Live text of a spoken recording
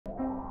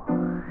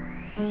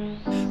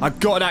I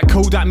got that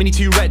KODAK Mini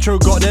 2 Retro,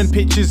 got them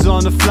pictures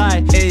on the fly.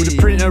 With a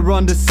printer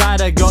on the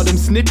side, I got them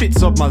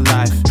snippets of my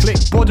life. Click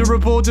border or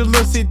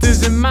borderless, it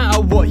doesn't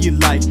matter what you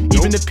like.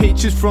 Even the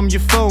pictures from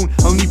your phone,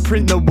 only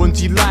print the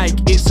ones you like.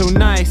 It's so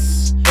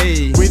nice.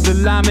 With the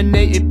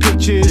laminated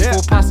pictures,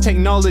 for past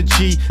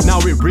technology, now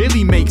it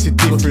really makes a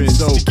difference.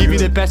 To give you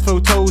the best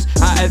photos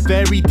at a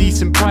very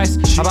decent price,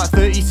 about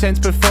 30 cents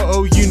per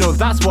photo, you know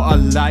that's what I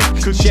like.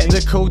 Could get the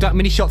KODAK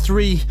Mini Shot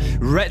 3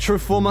 Retro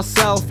for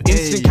myself.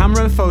 Instant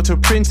camera and photo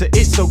printer,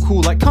 it's so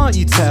cool, like can't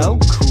you tell?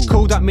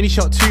 KODAK Mini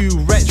Shot 2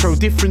 Retro,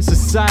 difference of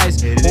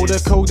size. Or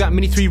the KODAK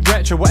Mini 3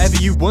 Retro, whatever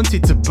you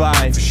wanted to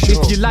buy.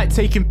 If you like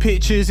taking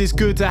pictures, it's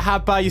good to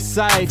have by your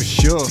side.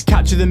 To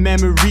capture the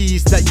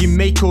memories that you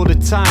make all the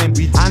time.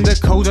 And the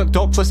KODAK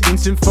Dock Plus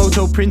instant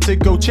photo printer,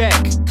 go check.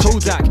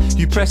 KODAK,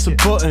 you press a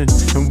button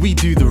and we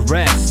do the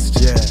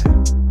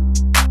rest.